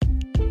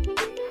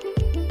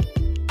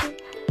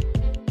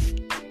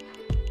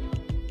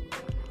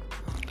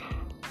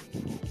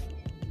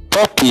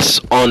Hope is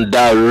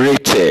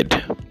underrated,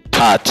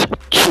 part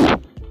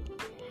 2.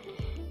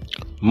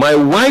 My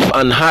wife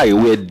and I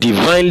were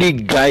divinely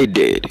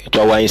guided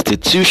to our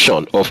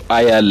institution of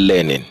higher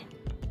learning.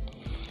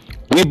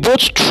 We both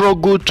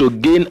struggled to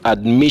gain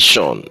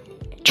admission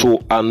to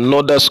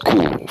another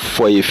school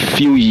for a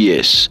few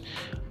years,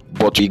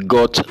 but we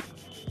got.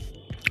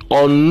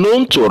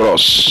 Unknown to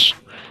us,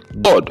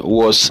 God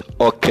was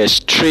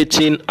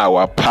orchestrating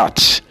our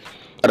path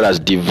as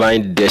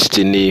divine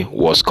destiny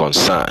was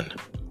concerned.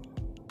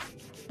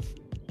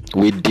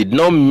 We did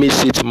not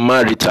miss it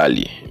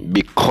maritally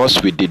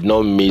because we did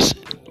not miss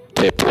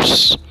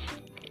purpose.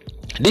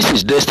 This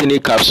is Destiny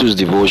Capsules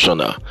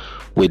Devotional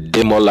with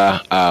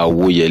Demola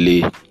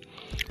Awuyele.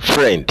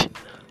 Friend,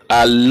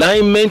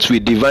 alignment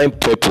with divine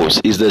purpose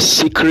is the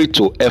secret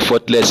to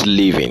effortless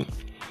living.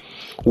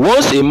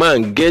 Once a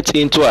man gets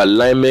into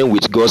alignment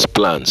with God's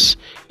plans,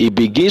 he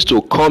begins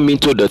to come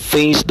into the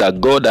things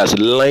that God has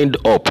lined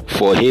up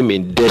for him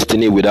in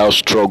destiny without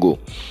struggle.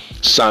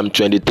 Psalm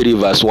 23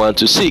 verse 1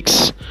 to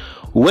 6.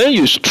 When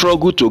you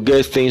struggle to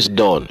get things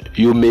done,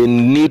 you may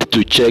need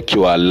to check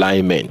your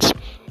alignment.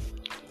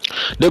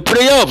 The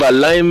prayer of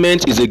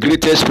alignment is the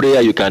greatest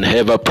prayer you can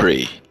ever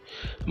pray.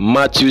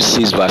 Matthew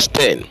 6 verse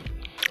 10.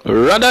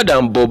 Rather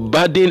than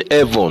bombarding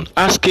heaven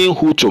asking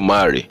who to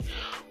marry,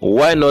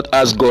 why not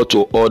ask God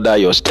to order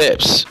your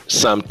steps?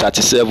 Psalm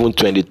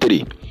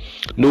 37:23.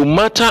 No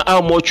matter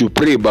how much you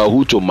pray about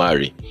who to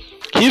marry,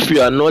 if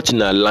you are not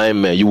in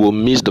alignment, you will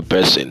miss the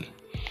person.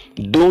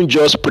 Don't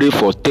just pray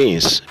for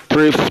things,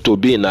 pray to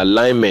be in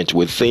alignment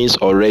with things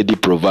already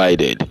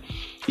provided.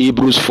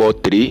 Hebrews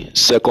 4:3,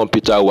 2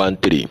 Peter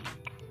 1:3.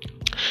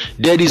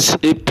 There is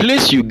a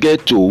place you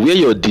get to where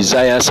your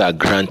desires are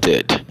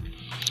granted.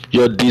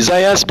 Your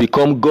desires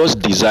become God's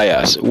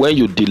desires when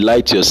you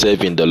delight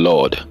yourself in the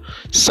Lord.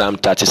 Psalm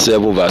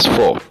 37 verse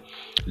 4.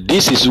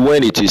 This is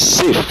when it is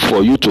safe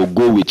for you to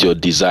go with your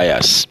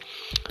desires.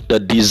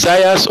 The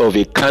desires of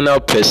a carnal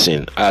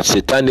person are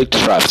satanic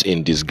traps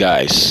in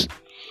disguise.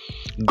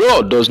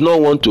 God does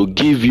not want to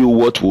give you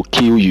what will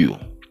kill you.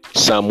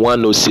 Psalm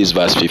 106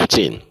 verse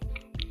 15.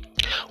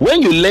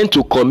 When you learn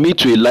to commit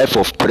to a life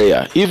of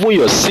prayer, even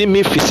your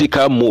seeming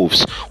physical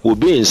moves will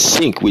be in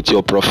sync with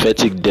your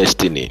prophetic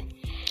destiny.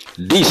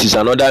 This is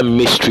another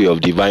mystery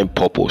of divine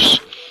purpose.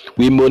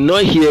 We may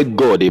not hear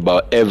God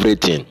about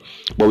everything,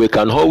 but we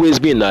can always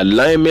be in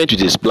alignment with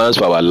His plans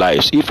for our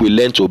lives if we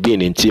learn to be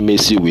in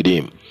intimacy with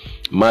Him.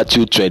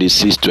 Matthew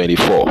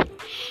 26:24.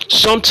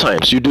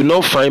 Sometimes you do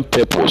not find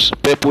purpose.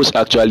 Purpose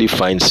actually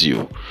finds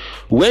you.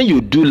 When you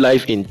do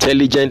life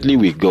intelligently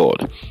with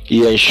God,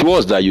 He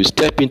ensures that you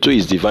step into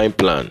His divine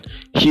plan,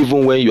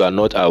 even when you are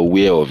not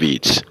aware of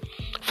it.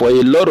 For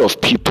a lot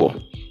of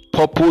people,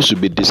 purpose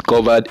will be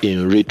discovered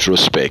in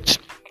retrospect.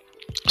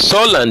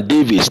 Saul and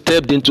David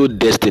stepped into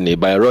destiny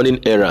by running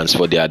errands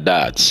for their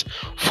dads.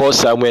 1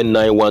 Samuel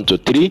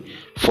 9:1-3,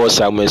 1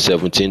 Samuel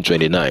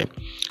 17:29.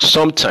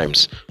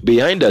 Sometimes,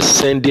 behind the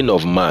sending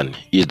of man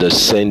is the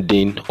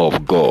sending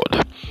of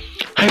God.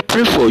 I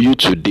pray for you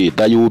today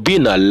that you will be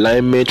in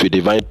alignment with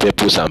divine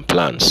purpose and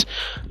plans.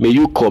 May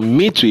you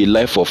commit to a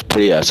life of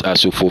prayers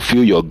as you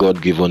fulfill your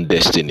God-given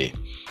destiny.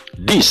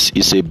 This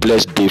is a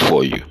blessed day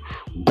for you.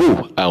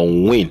 Go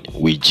and win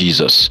with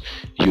Jesus.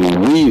 You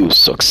will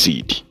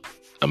succeed.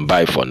 And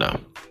bye for now.